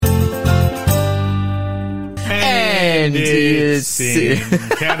And it's sin.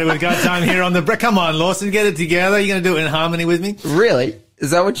 Counted with God time here on the break. Come on, Lawson, get it together. You're going to do it in harmony with me? Really?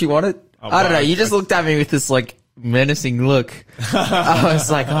 Is that what you wanted? I don't know. You just looked at me with this like menacing look. I was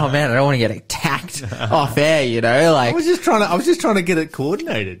like, oh man, I don't want to get attacked off air, you know? Like I was just trying to get it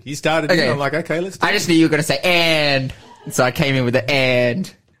coordinated. You started, Okay. I'm like, okay, let's do I just knew you were going to say and, so I came in with the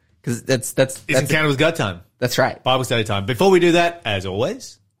and because that's It's Encounter with God time. That's right. Bible study time. Before we do that, as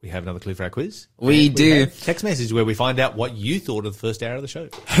always, we have another clue for our quiz. We do. have text message where we find out what you thought of the first hour of the show.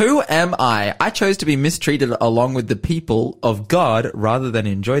 Who am I? I chose to be mistreated along with the people of God rather than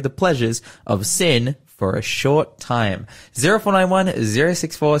enjoy the pleasures of sin for a short time. 0491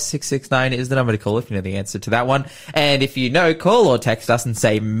 064 669 is the number to call if you know the answer to that one. And if you know, call or text us and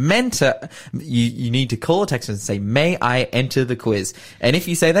say mentor. You need to call or text us and say, may I enter the quiz? And if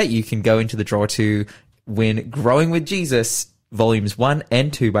you say that, you can go into the draw to win Growing with Jesus Volumes 1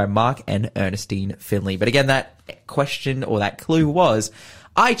 and 2 by Mark and Ernestine Finley. But again, that question or that clue was,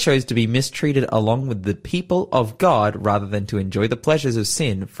 I chose to be mistreated along with the people of God rather than to enjoy the pleasures of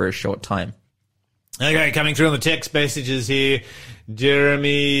sin for a short time. Okay, coming through on the text messages here.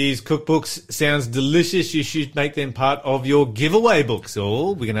 Jeremy's cookbooks sounds delicious. You should make them part of your giveaway books.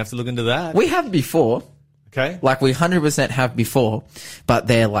 Oh, we're going to have to look into that. We have before. Okay. Like we 100% have before, but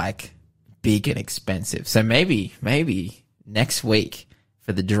they're like big and expensive. So maybe next week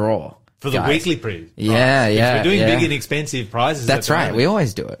for the draw. For the weekly prize. Yeah. We're doing big and expensive prizes. That's right. We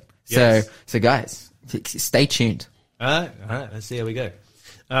always do it. Yes. So guys, stay tuned. All right. Let's see how we go.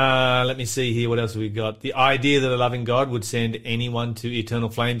 Let me see here. What else have we got? The idea that a loving God would send anyone to eternal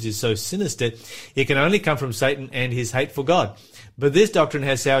flames is so sinister. It can only come from Satan and his hate for God. But this doctrine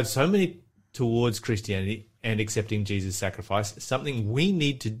has soured so many towards Christianity and accepting Jesus' sacrifice. Something we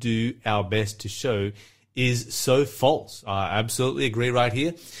need to do our best to show is so false. I absolutely agree right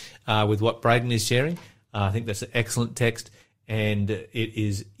here with what Braden is sharing. I think that's an excellent text, and it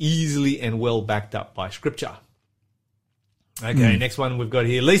is easily and well backed up by Scripture. Okay, Next one we've got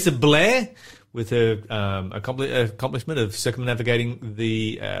here. Lisa Blair with her accomplishment of circumnavigating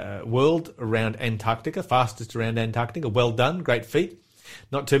the world around Antarctica, fastest around Antarctica. Well done, great feat.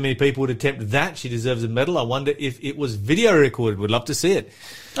 Not too many people would attempt that. She deserves a medal. I wonder if it was video recorded. Would love to see it.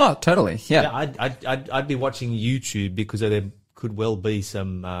 Oh, totally. Yeah. I'd be watching YouTube because there could well be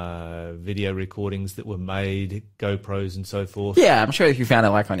some video recordings that were made, GoPros and so forth. Yeah, I'm sure if you found it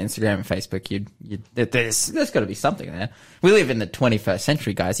like on Instagram and Facebook, there's got to be something there. We live in the 21st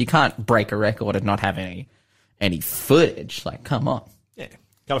century, guys. You can't break a record and not have any footage. Like, come on. Yeah.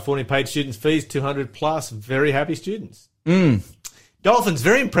 California paid students fees, 200 plus. Very happy students. Dolphins,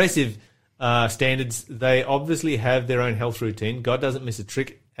 very impressive standards. They obviously have their own health routine. God doesn't miss a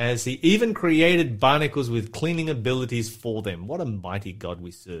trick, as he even created barnacles with cleaning abilities for them. What a mighty God we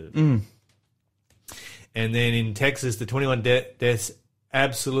serve. And then in Texas, the 21 deaths,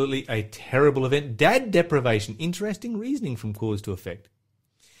 absolutely a terrible event. Dad deprivation, interesting reasoning from cause to effect.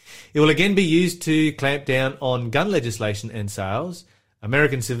 It will again be used to clamp down on gun legislation and sales.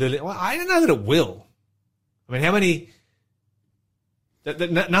 American civilian, well, I don't know that it will. I mean, how many...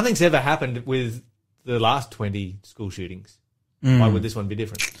 Nothing's ever happened with the last 20 school shootings. Why would this one be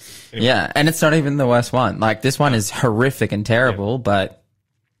different? Anyway. Yeah, and it's not even the worst one. Like, this one is horrific and terrible, but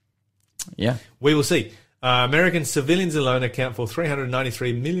yeah. We will see. American civilians alone account for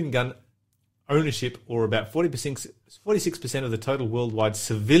 393 million gun ownership, or about 46% of the total worldwide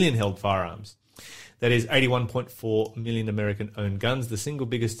civilian-held firearms. That is 81.4 million American-owned guns, the single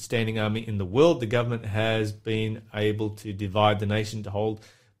biggest standing army in the world. The government has been able to divide the nation to hold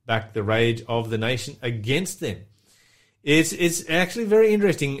back the rage of the nation against them. It's actually very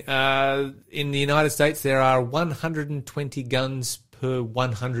interesting. In the United States, there are 120 guns per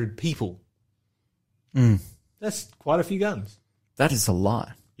 100 people. That's quite a few guns. That is a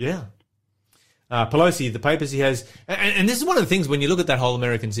lot. Yeah. Pelosi, the papacy has... And this is one of the things, when you look at that whole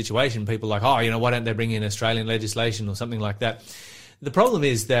American situation, people are like, why don't they bring in Australian legislation or something like that? The problem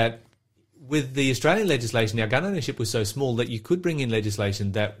is that with the Australian legislation, our gun ownership was so small that you could bring in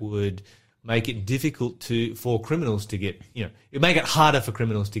legislation that would make it difficult for criminals to get... it make it harder for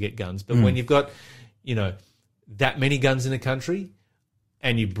criminals to get guns. But when you've got, that many guns in a country...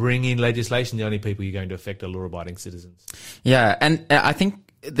 and you bring in legislation, the only people you're going to affect are law-abiding citizens. Yeah, and I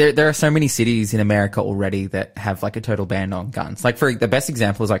think there are so many cities in America already that have like a total ban on guns. Like the best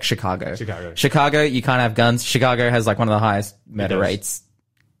example is like Chicago. Chicago, you can't have guns. Chicago has like one of the highest murder rates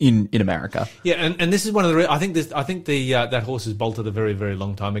in America. Yeah, and this is one of the... I think that horse has bolted a very, very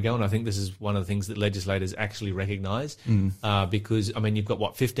long time ago, and I think this is one of the things that legislators actually recognise because, you've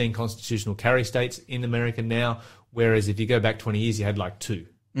got, 15 constitutional carry states in America now, whereas if you go back 20 years, you had like 2.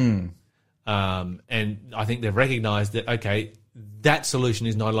 And I think they've recognized that, okay, that solution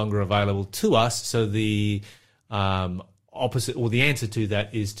is no longer available to us. So the opposite, or the answer to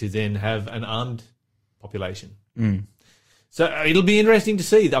that, is to then have an armed population. So it'll be interesting to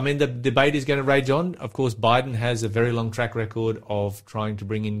see. I mean, the debate is going to rage on. Of course, Biden has a very long track record of trying to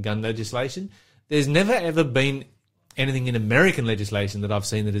bring in gun legislation. There's never, ever been anything in American legislation that I've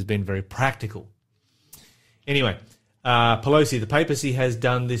seen that has been very practical. Anyway, Pelosi, the papacy has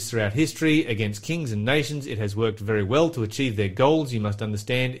done this throughout history against kings and nations. It has worked very well to achieve their goals. You must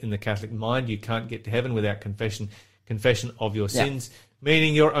understand, in the Catholic mind, you can't get to heaven without confession of your sins,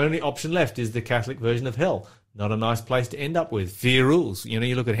 meaning your only option left is the Catholic version of hell. Not a nice place to end up with. Fear rules. You know,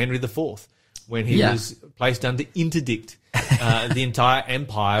 you look at Henry IV, when he was placed under interdict. The entire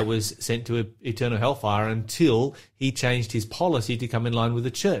empire was sent to eternal hellfire until he changed his policy to come in line with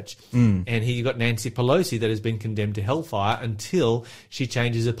the church. And you got Nancy Pelosi that has been condemned to hellfire until she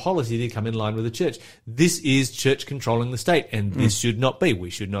changes her policy to come in line with the church. This is church controlling the state, and this should not be. We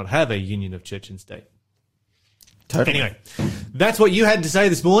should not have a union of church and state. Totally. Anyway, that's what you had to say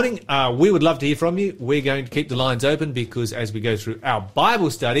this morning. We would love to hear from you. We're going to keep the lines open because as we go through our Bible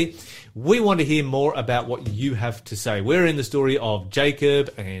study, we want to hear more about what you have to say. We're in the story of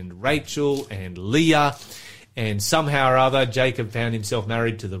Jacob and Rachel and Leah, and somehow or other, Jacob found himself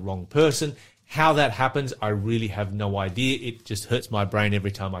married to the wrong person. How that happens, I really have no idea. It just hurts my brain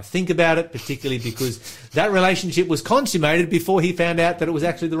every time I think about it, particularly because that relationship was consummated before he found out that it was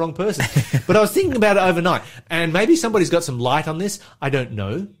actually the wrong person. But I was thinking about it overnight, and maybe somebody's got some light on this. I don't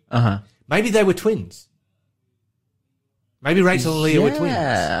know. Maybe they were twins. Maybe Rachel and Leah were twins.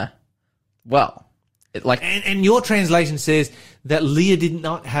 Yeah. Well, and your translation says that Leah did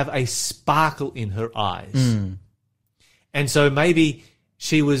not have a sparkle in her eyes. And so maybe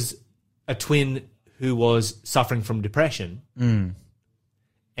she was a twin who was suffering from depression, and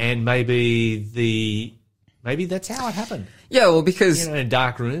maybe that's how it happened. Yeah, well, because in a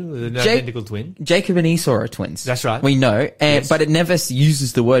dark room with an identical twin. Jacob and Esau are twins. That's right. We know, but it never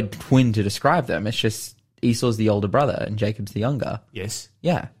uses the word twin to describe them. It's just Esau's the older brother and Jacob's the younger. Yes.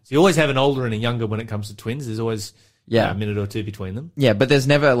 Yeah. So you always have an older and a younger when it comes to twins. There's always a minute or two between them. Yeah, but there's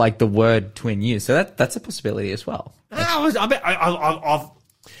never like the word twin used, so that's a possibility as well.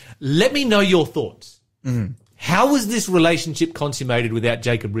 Let me know your thoughts. How was this relationship consummated without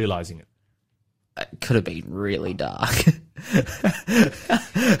Jacob realizing it? It could have been really dark.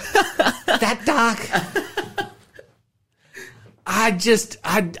 That dark?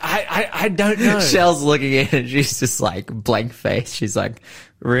 I don't know. Shell's looking at it and she's just like blank face. She's like,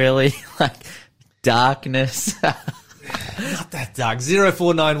 really? Like darkness? Not that dark.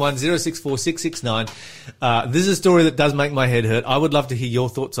 0491 064 669. This is a story that does make my head hurt. I would love to hear your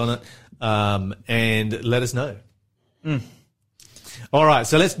thoughts on it, and let us know. All right,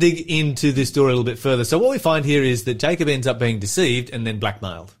 so let's dig into this story a little bit further. So what we find here is that Jacob ends up being deceived and then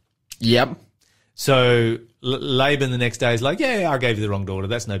blackmailed. Yep. So Laban the next day is like, yeah, I gave you the wrong daughter.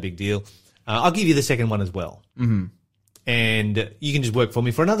 That's no big deal. I'll give you the second one as well. And you can just work for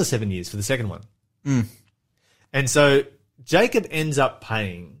me for another 7 years for the second one. And so Jacob ends up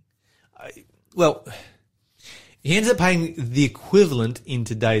paying, he ends up paying the equivalent in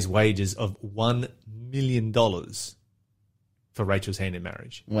today's wages of $1 million for Rachel's hand in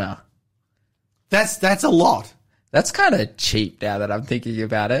marriage. Wow. That's a lot. That's kind of cheap now that I'm thinking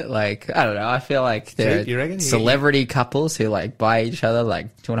about it. Like, I don't know. I feel like there You reckon? are celebrity couples who like buy each other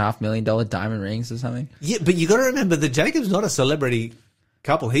like $2.5 million diamond rings or something. Yeah, but you got to remember that Jacob's not a celebrity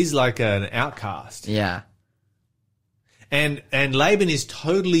couple. He's like an outcast. Yeah. And Laban is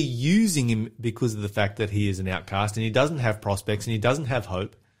totally using him because of the fact that he is an outcast and he doesn't have prospects and he doesn't have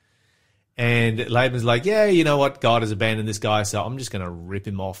hope. And Laban's like, yeah, you know what? God has abandoned this guy, so I'm just going to rip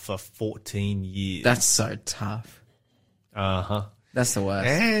him off for 14 years. That's so tough. That's the worst.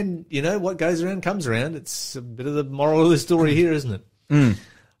 And, you know, what goes around comes around. It's a bit of the moral of the story here, isn't it?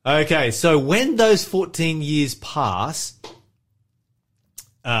 Okay, so when those 14 years pass,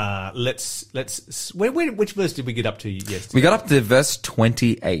 which verse did we get up to yesterday? We got up to verse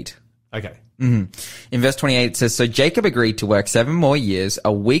 28. Okay. In verse 28 it says, so Jacob agreed to work 7 more years.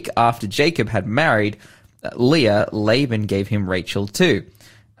 A week after Jacob had married Leah, Laban gave him Rachel too.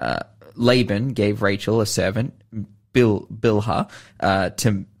 Laban gave Rachel a servant, Bilhah,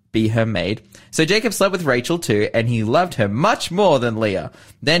 to be her maid. So Jacob slept with Rachel too, and he loved her much more than Leah.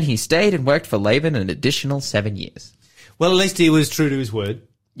 Then he stayed and worked for Laban an additional 7 years. Well, at least he was true to his word.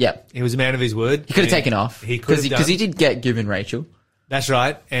 Yeah. He was a man of his word. He could have taken off. He could have because he did get given Rachel. That's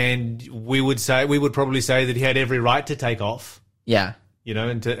right. And we would probably say that he had every right to take off. Yeah. You know,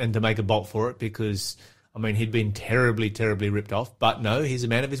 and to make a bolt for it because I mean, he'd been terribly, terribly ripped off. But no, he's a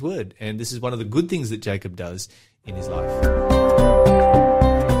man of his word. And this is one of the good things that Jacob does in his life.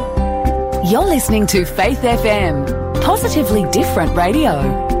 You're listening to Faith FM, positively different radio.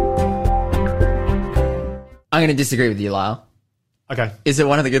 I'm going to disagree with you, Lyle. Okay. Is it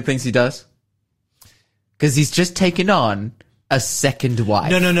one of the good things he does? Because he's just taken on a second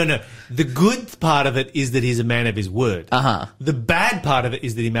wife. No. The good part of it is that he's a man of his word. Uh-huh. The bad part of it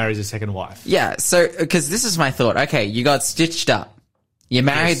is that he marries a second wife. Yeah, so, because this is my thought. Okay, you got stitched up. You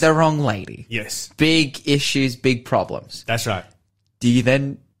married the wrong lady. Yes. Big issues, big problems. That's right. Do you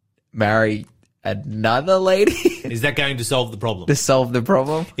then marry another lady Is that going to solve the problem? to solve the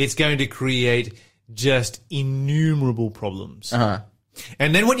problem? It's going to create just innumerable problems. Uh-huh.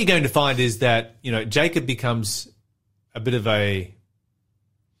 And then what you're going to find is that, you know, Jacob becomes a bit of a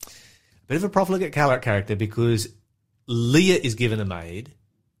profligate character because Leah is given a maid,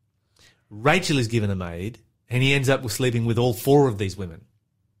 Rachel is given a maid, and he ends up sleeping with all four of these women.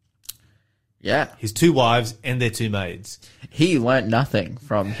 Yeah. His two wives and their two maids. He learnt nothing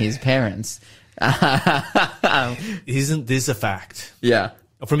from his parents. Isn't this a fact? Yeah.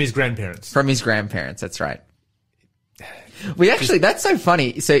 From his grandparents. From his grandparents, that's right. That's so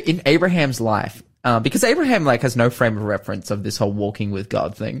funny. So in Abraham's life, because Abraham has no frame of reference of this whole walking with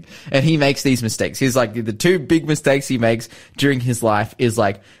God thing, and he makes these mistakes. He's the two big mistakes he makes during his life is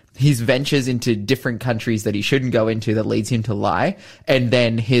his ventures into different countries that he shouldn't go into that leads him to lie, and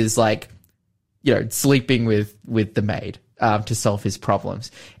then his sleeping with the maid to solve his problems.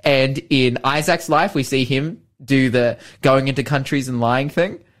 And in Isaac's life, we see him do the going into countries and lying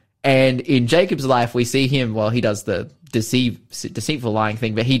thing. And in Jacob's life, we see him, he does the deceitful lying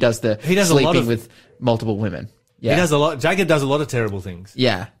thing, but he does sleeping with multiple women. Yeah. He does a lot. Jacob does a lot of terrible things.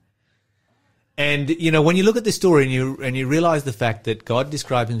 Yeah. And, you know, when you look at this story and you realize the fact that God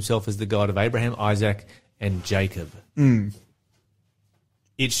described himself as the God of Abraham, Isaac, and Jacob,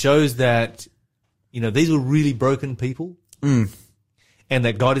 it shows that, you know, these were really broken people and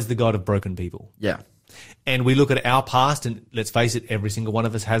that God is the God of broken people. Yeah. And we look at our past, and let's face it, every single one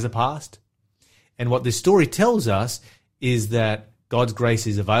of us has a past. And what this story tells us is that God's grace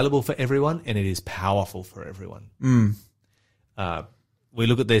is available for everyone, and it is powerful for everyone. We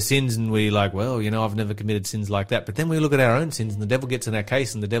look at their sins, and we're like, well, you know, I've never committed sins like that. But then we look at our own sins, and the devil gets in our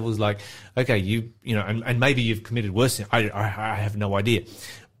case, and the devil's like, okay, you know, and maybe you've committed worse sins. I have no idea.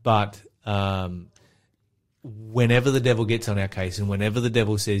 But whenever the devil gets on our case and whenever the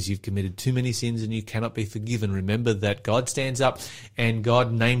devil says you've committed too many sins and you cannot be forgiven, remember that God stands up and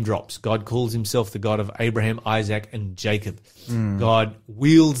God name drops. God calls himself the God of Abraham, Isaac, and Jacob. God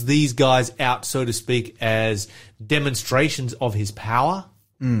wields these guys out, so to speak, as demonstrations of his power.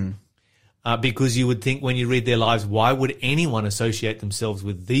 Because you would think when you read their lives, why would anyone associate themselves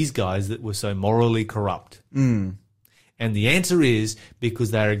with these guys that were so morally corrupt? And the answer is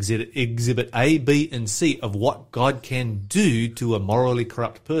because they're exhibit A, B, and C of what God can do to a morally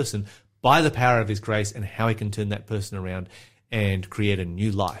corrupt person by the power of his grace and how he can turn that person around and create a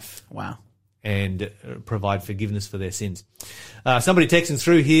new life. Wow. And provide forgiveness for their sins. Somebody texting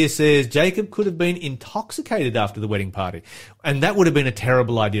through here says, Jacob could have been intoxicated after the wedding party. And that would have been a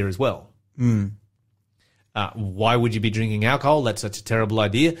terrible idea as well. Why would you be drinking alcohol? That's such a terrible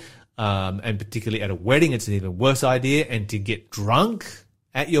idea. And particularly at a wedding, it's an even worse idea. And to get drunk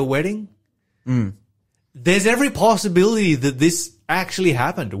at your wedding, there's every possibility that this actually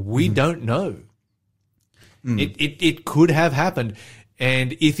happened. We don't know. It could have happened.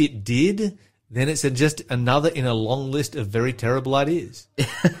 And if it did, then it's just another in a long list of very terrible ideas.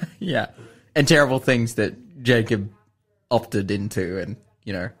 Yeah. And terrible things that Jacob opted into and,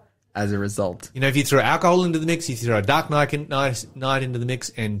 you know, as a result. You know, if you throw alcohol into the mix, if you throw a dark night into the mix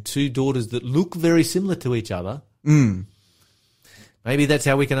and two daughters that look very similar to each other, maybe that's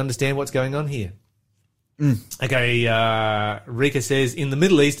how we can understand what's going on here. Okay, Rika says, in the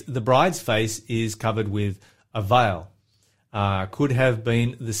Middle East, the bride's face is covered with a veil. Could have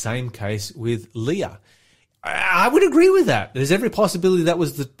been the same case with Leah. I would agree with that. There's every possibility that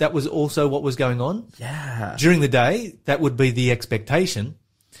was also what was going on. Yeah. During the day, that would be the expectation.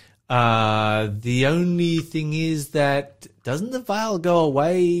 The only thing is that doesn't the veil go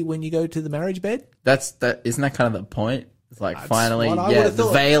away when you go to the marriage bed? Isn't that kind of the point? It's like That's finally, what I yeah, would've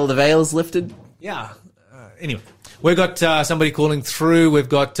thought. the veil's lifted. Yeah. Anyway, we've got somebody calling through. We've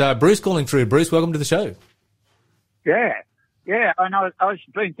got Bruce calling through. Bruce, welcome to the show. Yeah. And I was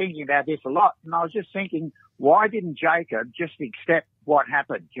been thinking about this a lot, and I was just thinking, why didn't Jacob just accept what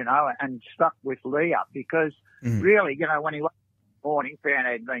happened, you know, and stuck with Leah? Because really, you know, when he woke up in the morning, found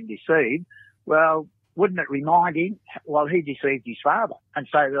he'd been deceived, well, wouldn't it remind him, well, he deceived his father. And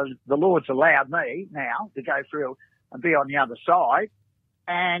so the Lord's allowed me now to go through and be on the other side.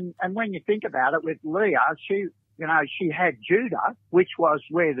 And when you think about it with Leah, she had Judah, which was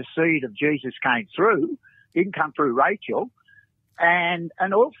where the seed of Jesus came through, didn't come through Rachel. And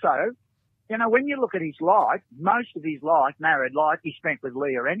also, when you look at his life, most of his life, married life, he spent with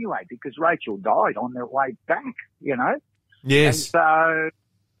Leah anyway, because Rachel died on their way back, Yes. And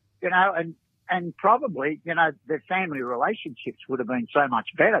so, and probably, their family relationships would have been so much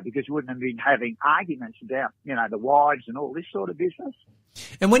better because we wouldn't have been having arguments about, the wives and all this sort of business.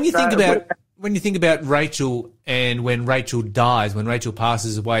 And when you think about Rachel, and when Rachel dies, when Rachel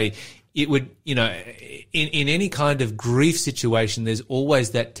passes away, it would, in any kind of grief situation, there's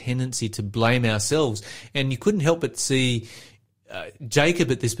always that tendency to blame ourselves. And you couldn't help but see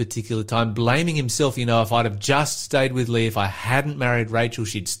Jacob at this particular time blaming himself. If I'd have just stayed with Leah, if I hadn't married Rachel,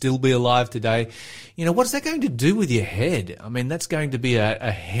 she'd still be alive today. What's that going to do with your head? I mean, that's going to be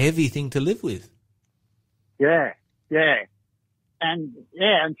a heavy thing to live with. Yeah. And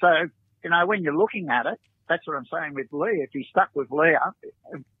so, when you're looking at it, that's what I'm saying with Leah. If he stuck with Leah,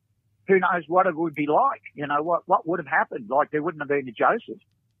 who knows what it would be like? What would have happened? Like, there wouldn't have been a Joseph.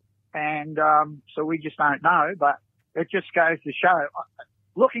 And so we just don't know, but it just goes to show,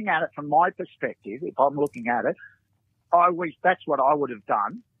 looking at it from my perspective, if I'm looking at it, that's what I would have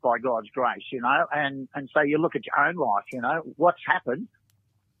done by God's grace, and so you look at your own life, what's happened.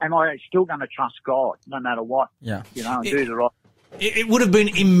 Am I still going to trust God no matter what? Yeah. And do the right. It would have been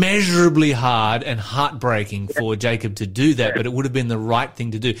immeasurably hard and heartbreaking for Jacob to do that, but it would have been the right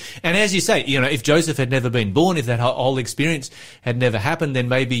thing to do. And as you say, if Joseph had never been born, if that whole experience had never happened, then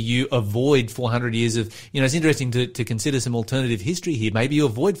maybe you avoid 400 years of, it's interesting to consider some alternative history here. Maybe you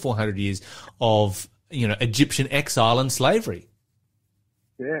avoid 400 years of, Egyptian exile and slavery.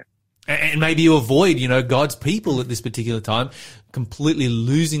 Yeah. And maybe you avoid, God's people at this particular time completely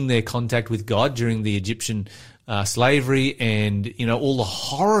losing their contact with God during the Egyptian slavery, and all the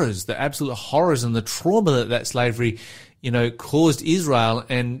horrors, the absolute horrors and the trauma that slavery caused Israel,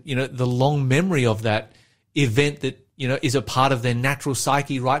 and the long memory of that event that is a part of their natural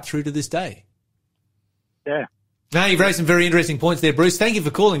psyche right through to this day. Yeah. Now, you've raised some very interesting points there, Bruce. Thank you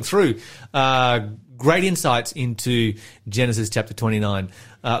for calling through. Great insights into Genesis chapter 29.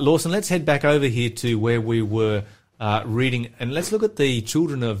 Lawson, let's head back over here to where we were reading, and let's look at the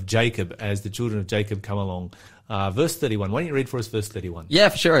children of Jacob as the children of Jacob come along. Verse 31. Why don't you read for us verse 31? Yeah,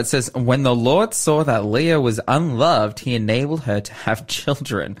 for sure. It says, when the Lord saw that Leah was unloved, he enabled her to have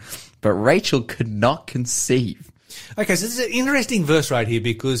children, but Rachel could not conceive. Okay, so this is an interesting verse right here,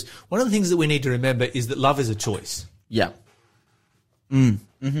 because one of the things that we need to remember is that love is a choice. Yeah.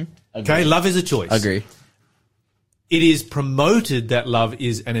 Okay, love is a choice. Agree. It is promoted that love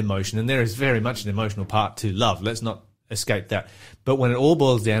is an emotion, and there is very much an emotional part to love. Let's not escape that. But when it all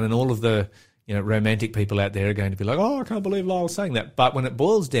boils down, and all of the romantic people out there are going to be like, oh, I can't believe Lyle's saying that. But when it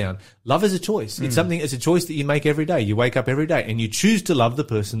boils down, love is a choice. It's a choice that you make every day. You wake up every day and you choose to love the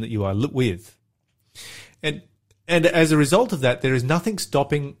person that you are with. And as a result of that, there is nothing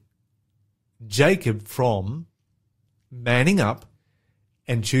stopping Jacob from manning up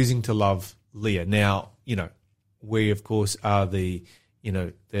and choosing to love Leah. Now, we of course are the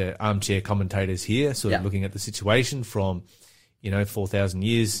armchair commentators here, sort of looking at the situation from, 4,000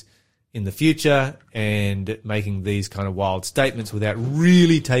 years in the future and making these kind of wild statements without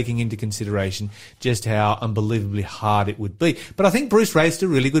really taking into consideration just how unbelievably hard it would be. But I think Bruce raised a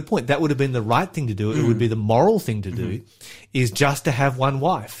really good point. That would have been the right thing to do. It would be the moral thing to do, is just to have one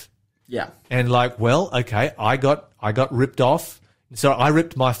wife. Yeah. And okay, I got ripped off. So I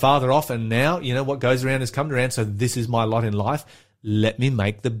ripped my father off, and now, what goes around has come around, so this is my lot in life. Let me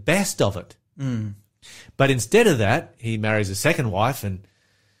make the best of it. But instead of that, he marries a second wife, and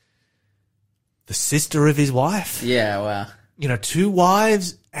the sister of his wife. Yeah, wow. 2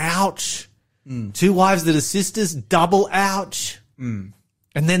 wives, ouch. 2 wives that are sisters, double ouch. And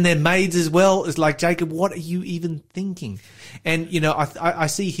then their maids as well. It's like, Jacob, what are you even thinking? And, I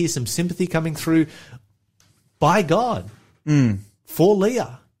see here some sympathy coming through by God for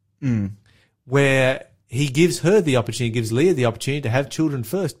Leah, where he gives Leah the opportunity to have children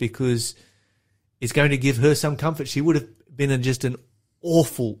first, because it's going to give her some comfort. She would have been in just an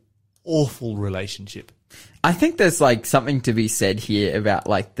awful relationship. I think there's something to be said here about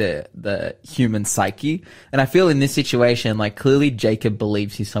the human psyche. And I feel in this situation, clearly Jacob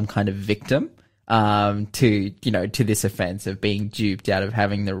believes he's some kind of victim, to this offense of being duped out of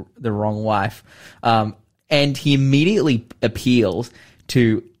having the wrong wife. And he immediately appeals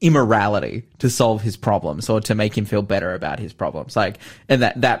to immorality to solve his problems or to make him feel better about his problems. Like, and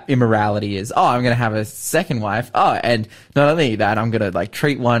that immorality is, oh, I'm going to have a second wife. Oh, and not only that, I'm going to like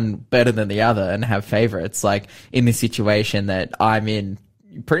treat one better than the other and have favorites. Like in this situation that I'm in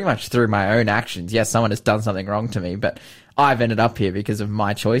pretty much through my own actions. Yes, someone has done something wrong to me, but I've ended up here because of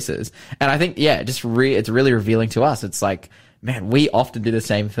my choices. And I think, yeah, it's really revealing to us. It's like, man, we often do the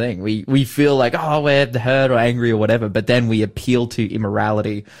same thing. We feel like, oh, we're hurt or angry or whatever, but then we appeal to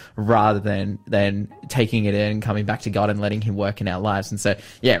immorality rather than taking it in, coming back to God and letting him work in our lives. And so,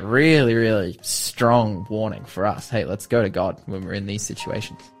 yeah, really, really strong warning for us. Hey, let's go to God when we're in these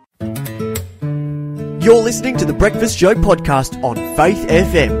situations. You're listening to the Breakfast Show podcast on Faith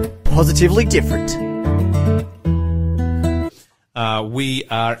FM. Positively different. We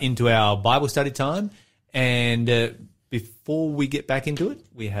are into our Bible study time, and before we get back into it,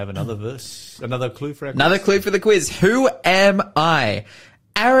 we have another verse, another clue for our quiz. Another clue for the quiz. Who am I?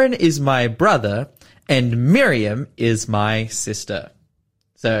 Aaron is my brother, and Miriam is my sister.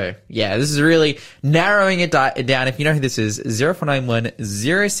 So, yeah, this is really narrowing it down. If you know who this is, 0491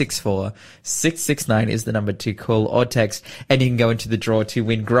 064 669 is the number to call or text, and you can go into the draw to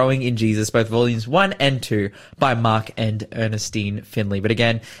win Growing in Jesus, both volumes 1 and 2 by Mark and Ernestine Finley. But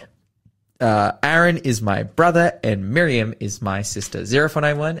again, Aaron is my brother and Miriam is my sister.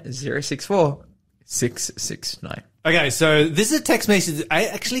 0491 064 669. Okay, so this is a text message that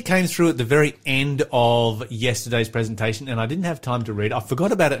actually came through at the very end of yesterday's presentation, and I didn't have time to read. I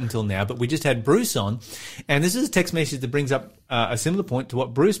forgot about it until now, but we just had Bruce on, and this is a text message that brings up a similar point to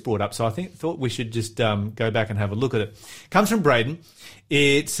what Bruce brought up, so I thought we should just go back and have a look at it. Comes from Braden.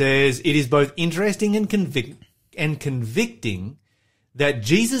 It says, it is both interesting and convicting that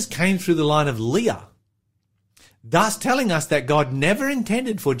Jesus came through the line of Leah, thus telling us that God never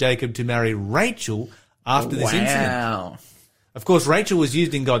intended for Jacob to marry Rachel after this incident. Of course, Rachel was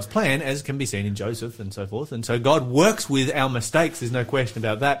used in God's plan, as can be seen in Joseph and so forth. And so God works with our mistakes. There's no question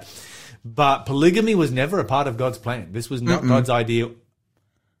about that. But polygamy was never a part of God's plan. This was not God's idea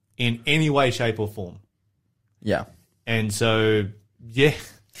in any way, shape, or form. Yeah. And so, yeah.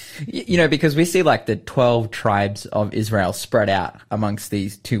 You know, because we see like the 12 tribes of Israel spread out amongst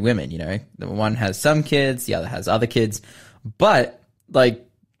these two women, you know. The one has some kids, the other has other kids. But, like,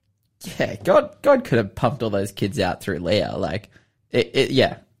 yeah, God could have pumped all those kids out through Leah. Like,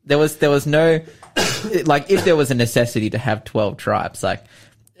 yeah, there was no, like, if there was a necessity to have 12 tribes, like,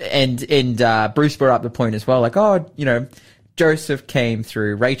 and Bruce brought up the point as well, like, oh, you know, Joseph came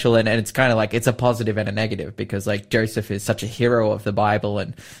through Rachel, and it's kind of like, it's a positive and a negative because, like, Joseph is such a hero of the Bible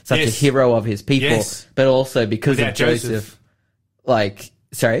and such a hero of his people, but also because of Joseph, like,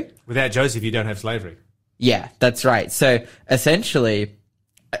 sorry? Without Joseph, you don't have slavery. Yeah, that's right. So, essentially,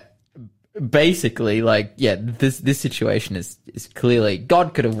 basically, like, yeah, this situation is clearly,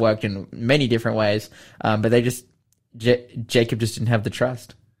 God could have worked in many different ways, but they just, Jacob just didn't have the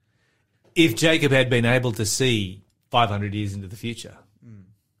trust. If Jacob had been able to see 500 years into the future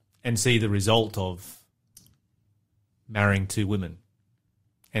and see the result of marrying 2 women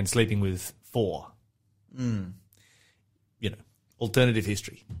and sleeping with 4, you know, alternative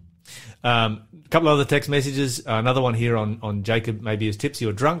history. A couple of other text messages, another one here on Jacob maybe is tipsy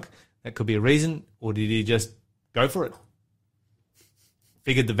or drunk. That could be a reason, or did he just go for it?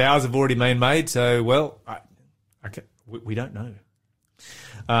 Figured the vows have already been made, so, well, we don't know.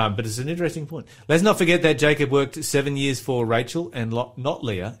 But it's an interesting point. Let's not forget that Jacob worked 7 years for Rachel and not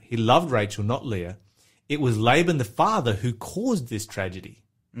Leah. He loved Rachel, not Leah. It was Laban, the father, who caused this tragedy.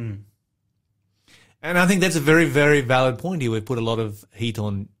 And I think that's a very, very valid point here. We've put a lot of heat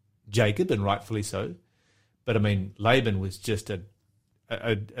on Jacob, and rightfully so. But, I mean, Laban was just a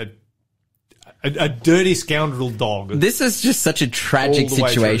dirty scoundrel dog. This is just such a tragic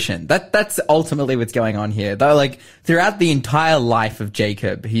situation. That's ultimately what's going on here. Though, like, throughout the entire life of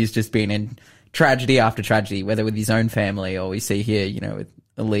Jacob, he's just been in tragedy after tragedy, whether with his own family or we see here, you know, with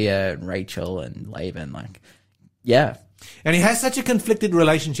Leah and Rachel and Laban, like, yeah. And he has such a conflicted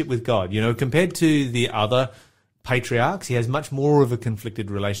relationship with God, you know, compared to the other patriarchs. He has much more of a conflicted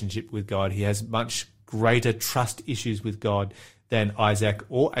relationship with God. He has much greater trust issues with God than Isaac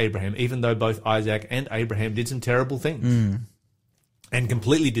or Abraham, even though both Isaac and Abraham did some terrible things and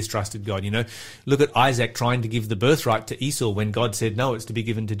completely distrusted God. You know, look at Isaac trying to give the birthright to Esau when God said, no, it's to be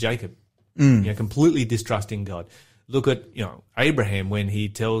given to Jacob. You know, completely distrusting God. Look at, you know, Abraham when he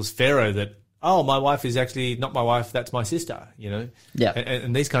tells Pharaoh that, oh, my wife is actually not my wife, that's my sister, you know. Yeah.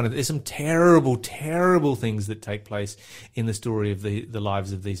 And these kind of, there's some terrible, terrible things that take place in the story of the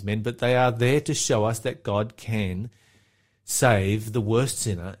lives of these men, but they are there to show us that God can save the worst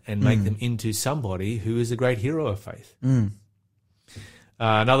sinner and make them into somebody who is a great hero of faith.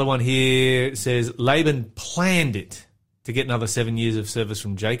 Another one here says, Laban planned it to get another 7 years of service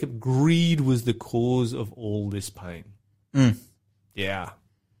from Jacob. Greed was the cause of all this pain. Yeah.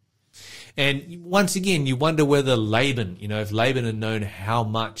 And once again, you wonder whether Laban, if Laban had known how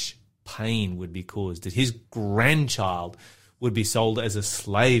much pain would be caused, that his grandchild would be sold as a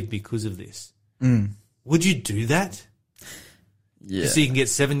slave because of this. Would you do that? Yeah. So you can get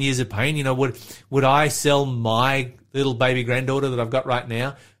 7 years of pain? Would I sell my little baby granddaughter that I've got right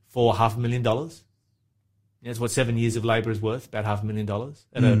now for $500,000? That's what 7 years of labour is worth, about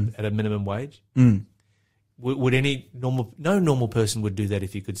 $500,000 at a minimum wage. Would no normal person would do that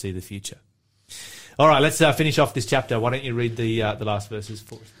if you could see the future. All right, let's finish off this chapter. Why don't you read the last verses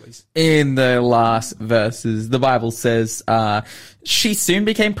for us, please? In the last verses, the Bible says, she soon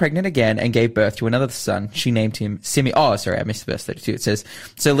became pregnant again and gave birth to another son. She named him Simeon. Oh, sorry, I missed verse 32. It says,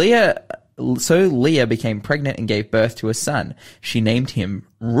 So Leah became pregnant and gave birth to a son. She named him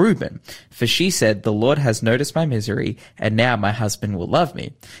Reuben, for she said, the Lord has noticed my misery, and now my husband will love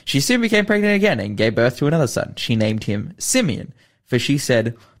me. She soon became pregnant again and gave birth to another son. She named him Simeon, for she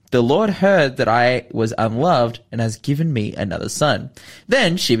said, the Lord heard that I was unloved and has given me another son.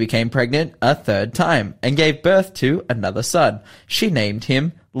 Then she became pregnant a third time and gave birth to another son. She named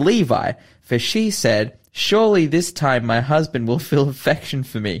him Levi, for she said, surely this time my husband will feel affection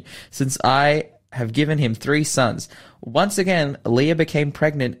for me, since I have given him 3 sons. Once again, Leah became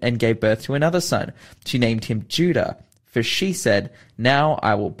pregnant and gave birth to another son. She named him Judah, for she said, now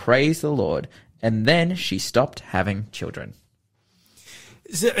I will praise the Lord. And then she stopped having children.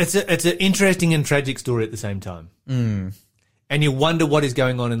 It's an interesting and tragic story at the same time. And you wonder what is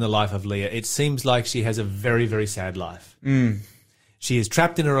going on in the life of Leah. It seems like she has a very, very sad life. She is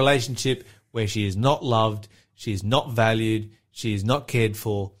trapped in a relationship where she is not loved, she is not valued, she is not cared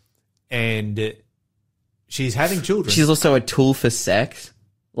for, and she's having children. She's also a tool for sex.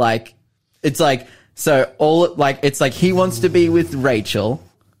 It's like he wants to be with Rachel,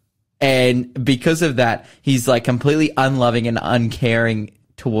 and because of that, he's like completely unloving and uncaring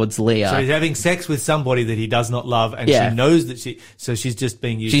towards Leah. So he's having sex with somebody that he does not love, and she knows that she's just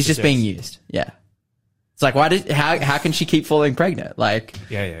being used. She's just being used. Yeah. It's like, how can she keep falling pregnant?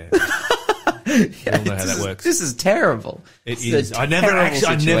 Yeah. I don't know how that works. This is terrible. It is. I never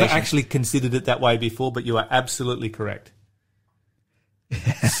actually considered it that way before, but you are absolutely correct.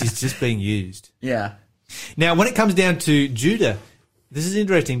 She's just being used. Yeah. Now, when it comes down to Judah, this is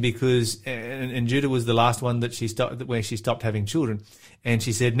interesting because, and Judah was the last one that where she stopped having children, and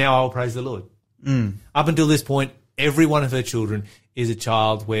she said, now I will praise the Lord. Up until this point, every one of her children is a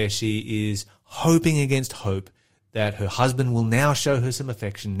child where she is hoping against hope that her husband will now show her some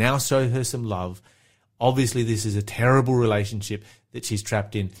affection, now show her some love. Obviously, this is a terrible relationship that she's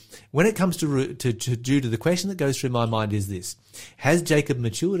trapped in. When it comes to Judah, the question that goes through my mind is this. Has Jacob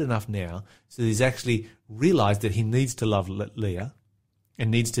matured enough now so that he's actually realized that he needs to love Leah and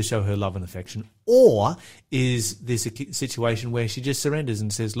needs to show her love and affection? Or is this a situation where she just surrenders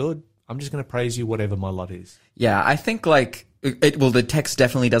and says, Lord, I'm just going to praise you whatever my lot is? Yeah, I think the text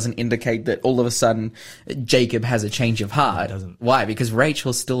definitely doesn't indicate that all of a sudden Jacob has a change of heart. No, it doesn't. Why? Because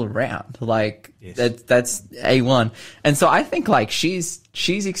Rachel's still around. Yes. That's A1. And so I think she's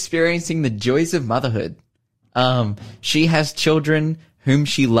experiencing the joys of motherhood. She has children whom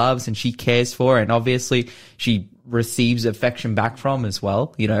she loves and she cares for, and obviously she receives affection back from as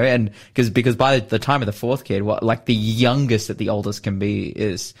well, and because by the time of the 4th kid, the youngest that the oldest can be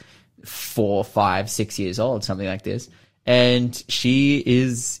is 4, 5, 6 years old, something like this. And she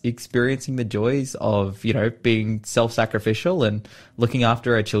is experiencing the joys of, being self-sacrificial and looking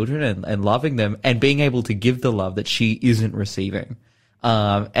after her children and loving them and being able to give the love that she isn't receiving.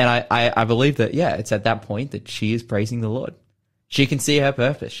 And I believe that, it's at that point that she is praising the Lord. She can see her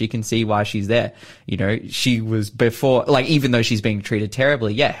purpose. She can see why she's there. She was before, even though she's being treated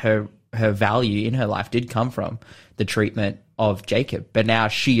terribly, her value in her life did come from the treatment of Jacob. But now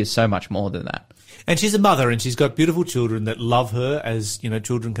she is so much more than that. And she's a mother, and she's got beautiful children that love her as,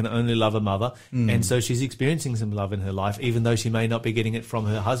 children can only love a mother. And so she's experiencing some love in her life, even though she may not be getting it from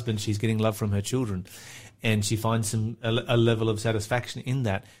her husband. She's getting love from her children. And she finds a level of satisfaction in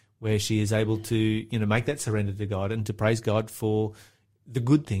that, where she is able to, make that surrender to God and to praise God for the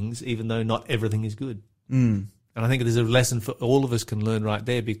good things, even though not everything is good. And I think there's a lesson for all of us can learn right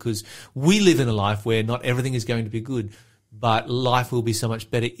there, because we live in a life where not everything is going to be good. But life will be so much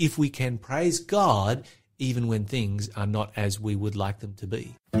better if we can praise God even when things are not as we would like them to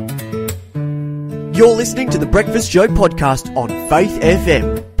be. You're listening to the Breakfast Show podcast on Faith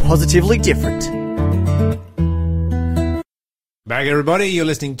FM. Positively different. Back, everybody. You're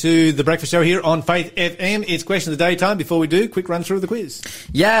listening to The Breakfast Show here on Faith FM. It's question of the day time. Before we do, quick run through of the quiz.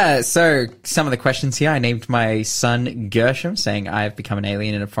 Yeah, so some of the questions here. I named my son Gershom, saying I have become an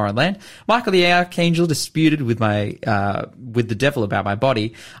alien in a foreign land. Michael the Archangel disputed with the devil about my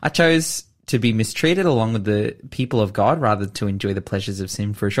body. I chose to be mistreated along with the people of God rather to enjoy the pleasures of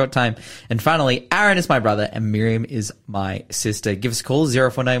sin for a short time. And finally, Aaron is my brother and Miriam is my sister. Give us a call,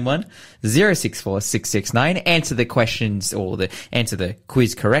 0491 064 669. Answer the questions or answer the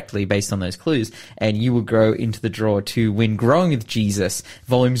quiz correctly based on those clues, and you will grow into the draw to win Growing with Jesus,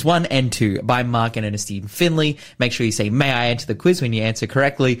 Volumes 1 and 2 by Mark and Ernestine Finley. Make sure you say, may I answer the quiz when you answer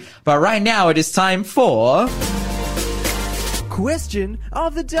correctly. But right now it is time for... Question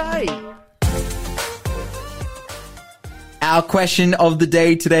of the day. Our question of the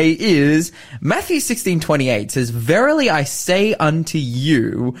day today is, Matthew 16:28 says, Verily I say unto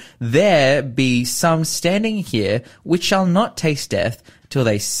you, there be some standing here which shall not taste death till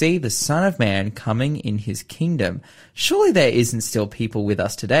they see the Son of Man coming in his kingdom. Surely there isn't still people with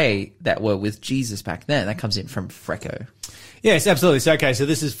us today that were with Jesus back then. That comes in from Freco. Yes, absolutely. So, okay, so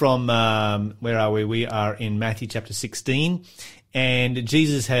this is from, where are we? We are in Matthew chapter 16. And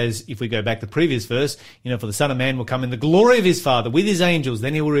Jesus has, if we go back to the previous verse, for the Son of Man will come in the glory of his Father with his angels.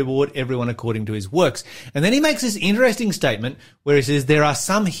 Then he will reward everyone according to his works. And then he makes this interesting statement where he says, there are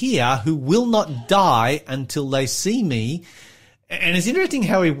some here who will not die until they see me. And it's interesting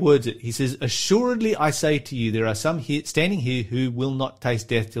how he words it. He says, assuredly I say to you, there are some here, standing here who will not taste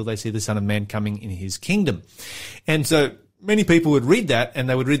death till they see the Son of Man coming in his kingdom. And so many people would read that and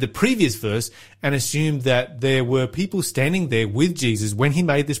they would read the previous verse and assume that there were people standing there with Jesus when he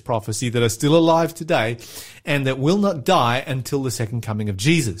made this prophecy that are still alive today and that will not die until the second coming of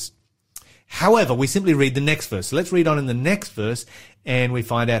Jesus. However, we simply read the next verse. So let's read on in the next verse and we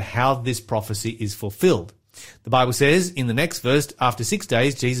find out how this prophecy is fulfilled. The Bible says in the next verse, after 6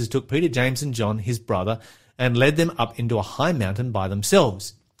 days, Jesus took Peter, James and John, his brother, and led them up into a high mountain by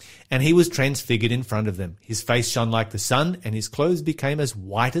themselves. And he was transfigured in front of them. His face shone like the sun, and his clothes became as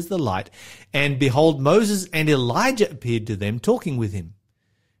white as the light. And behold, Moses and Elijah appeared to them, talking with him.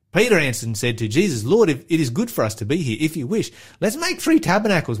 Peter answered and said to Jesus, Lord, if it is good for us to be here, if you wish, let's make 3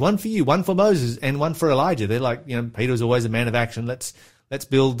 tabernacles, one for you, one for Moses, and one for Elijah. They're like, Peter was always a man of action. Let's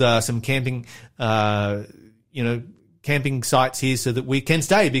build some camping, camping sites here so that we can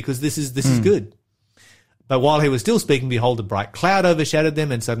stay because this is good. But while he was still speaking, behold, a bright cloud overshadowed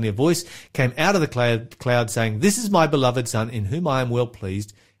them, and suddenly a voice came out of the cloud saying, This is my beloved Son, in whom I am well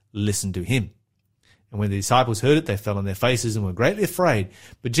pleased. Listen to him. And when the disciples heard it, they fell on their faces and were greatly afraid.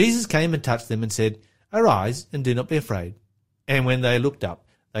 But Jesus came and touched them and said, Arise, and do not be afraid. And when they looked up,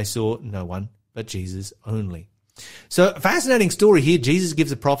 they saw no one but Jesus only. So a fascinating story here. Jesus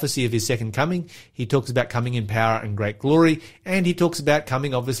gives a prophecy of his second coming. He talks about coming in power and great glory. And he talks about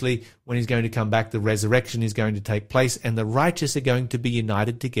coming, obviously, when he's going to come back, the resurrection is going to take place and the righteous are going to be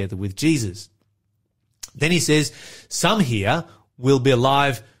united together with Jesus. Then he says, some here will be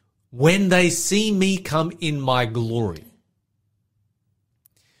alive when they see me come in my glory.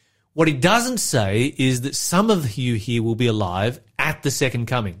 What he doesn't say is that some of you here will be alive at the second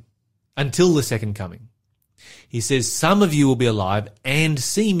coming, until the second coming. He says, some of you will be alive and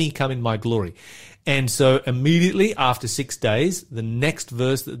see me come in my glory. And so immediately after 6 days, the next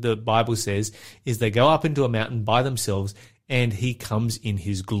verse that the Bible says is they go up into a mountain by themselves and he comes in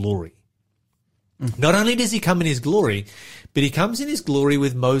his glory. Not only does he come in his glory, but he comes in his glory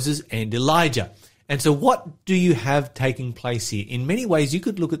with Moses and Elijah. And so what do you have taking place here? In many ways, you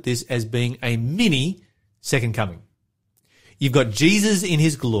could look at this as being a mini second coming. You've got Jesus in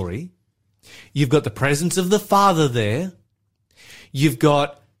his glory. You've got the presence of the Father there. You've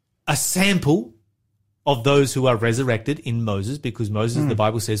got a sample of those who are resurrected in Moses, because Moses, the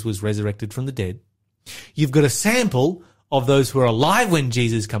Bible says, was resurrected from the dead. You've got a sample of those who are alive when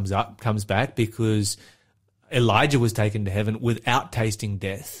Jesus comes back, because Elijah was taken to heaven without tasting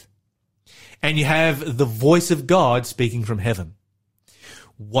death. And you have the voice of God speaking from heaven.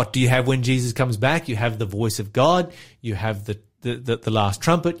 What do you have when Jesus comes back? You have the voice of God. You have the last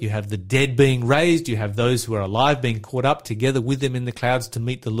trumpet. You have the dead being raised. You have those who are alive being caught up together with them in the clouds to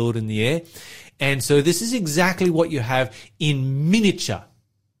meet the Lord in the air. And so this is exactly what you have in miniature.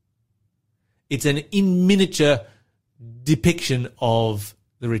 It's an in miniature depiction of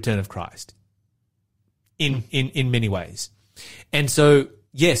the return of Christ in many ways. And so,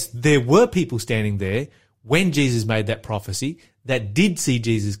 yes, there were people standing there when Jesus made that prophecy that did see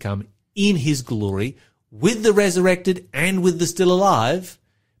Jesus come in his glory with the resurrected and with the still alive,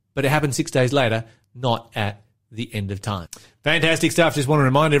 but it happened 6 days later, not at the end of time. Fantastic stuff. Just want to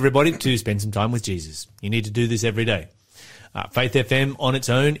remind everybody to spend some time with Jesus. You need to do this every day. Faith FM on its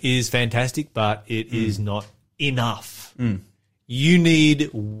own is fantastic, but it is not enough. You need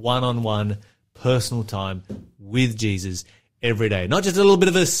one-on-one personal time with Jesus every day, not just a little bit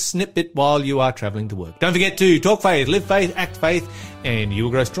of a snippet while you are traveling to work. Don't forget to talk faith, live faith, act faith, and you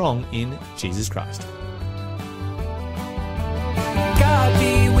will grow strong in Jesus Christ. God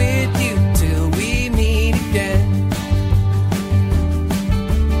be with you till we meet again.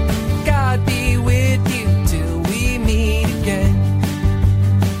 God be with you till we meet again.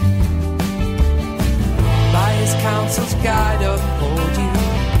 By his counsel's guide uphold you,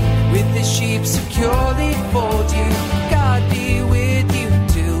 with the sheep securely fold you. God be with you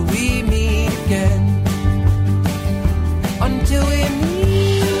till we meet again. Until we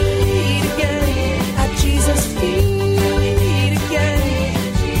meet again at Jesus' feet again.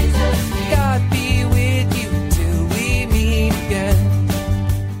 God be with you till we meet again.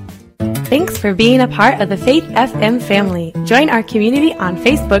 Thanks for being a part of the Faith FM family. Join our community on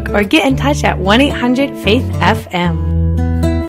Facebook or get in touch at 1-800-FAITH-FM.